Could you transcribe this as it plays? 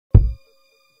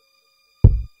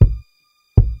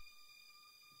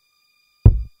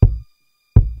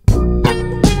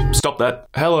Stop that.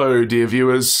 Hello, dear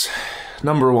viewers.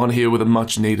 Numberer1 here with a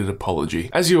much needed apology.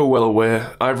 As you are well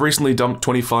aware, I've recently dumped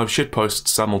 25 shitposts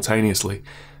simultaneously,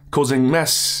 causing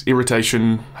mass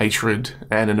irritation, hatred,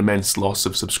 and an immense loss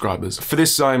of subscribers. For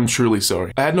this, I am truly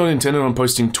sorry. I had not intended on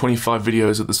posting 25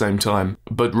 videos at the same time,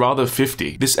 but rather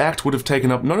 50. This act would have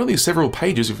taken up not only several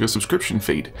pages of your subscription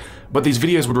feed, but these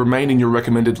videos would remain in your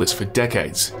recommended list for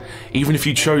decades. Even if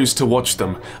you chose to watch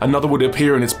them, another would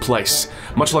appear in its place,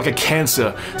 much like a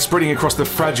cancer spreading across the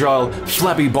fragile,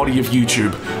 flabby body of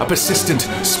YouTube, a persistent,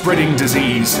 spreading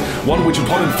disease, one which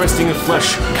upon infesting the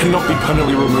flesh cannot be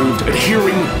permanently removed,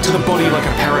 adhering to the body like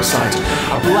a parasite,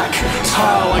 a black,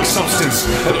 tile-like substance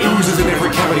that oozes in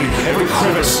every cavity, every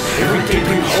crevice, every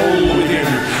gaping hole within,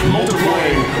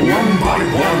 multiplying one by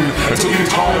one until the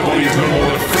entire body is no more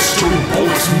than a festering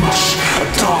bolus mush, a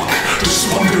dark,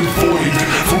 despondent void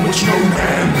from which no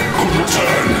man could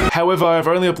return. However, I've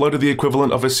only uploaded the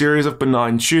equivalent of a series of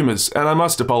benign tumors, and I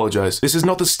must apologize. This is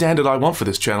not the standard I want for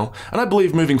this channel, and I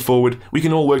believe moving forward, we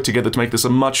can all work together to make this a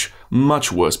much,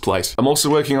 much worse place. I'm also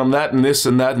working on that and this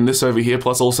and that and this over here,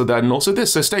 plus also that and also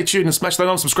this, so stay tuned and smash that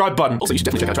unsubscribe button. Also, you should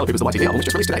definitely check out TrailerPoopers YTP Album, which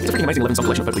just released today. It's a freaking amazing 11-song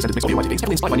collection of vocally centered mixed audio YTPs,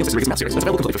 heavily inspired by Neil's series map series, and it's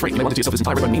available completely for free. You may want to do yourself this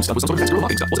entire Redbone meme stuff with some sort of fast real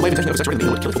marketing stuff. Also, way of intention oversaturating the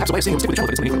internet, killing perhaps a way of seeing stick with the channel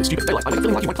that is many stupid daylight. I'm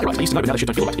feeling like you won't play right. I used to know, but now this shit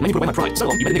don't feel right. It made me put away my pride. So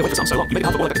long, you made it away for some so long. You made it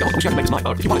hard for all like a dog. I wish you had to make this mine.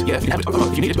 Oh, if you want it, yeah, you can have it.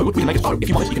 Oh, if you need it, we can make it. Oh, if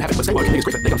you want it, you can have it. But stay woke, niggas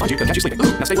grip it. They're gonna find you, they'll catch you sleeping.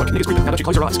 Now stay woke, niggas grip it. Now don't you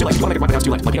close your eyes. Too late. If you wanna make it right now, it's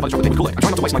too late. Like, yeah, but it's too late. I try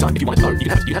not to waste my time. If you want it, oh, you can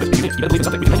have it. You have it. You need it. You better believe in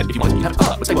something. We can make it. If you want it, you can have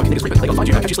it. But stay woke, niggas grip it. They gonna find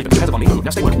you, they'll catch you sleeping. Put your hands up on me.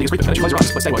 Now stay woke, niggas grip it. Now you close your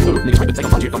eyes. But stay woke, niggas grip it. They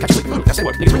gonna find you, they'll catch you sleeping. Now stay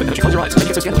woke, niggas grip it. Now you close your eyes. How do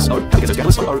you get so scandalous? Oh, how do you get so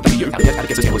scandalous? Oh, maybe you. How do you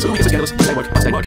get so scandalous? Ooh, you get so scandalous. Stay woke, stay woke.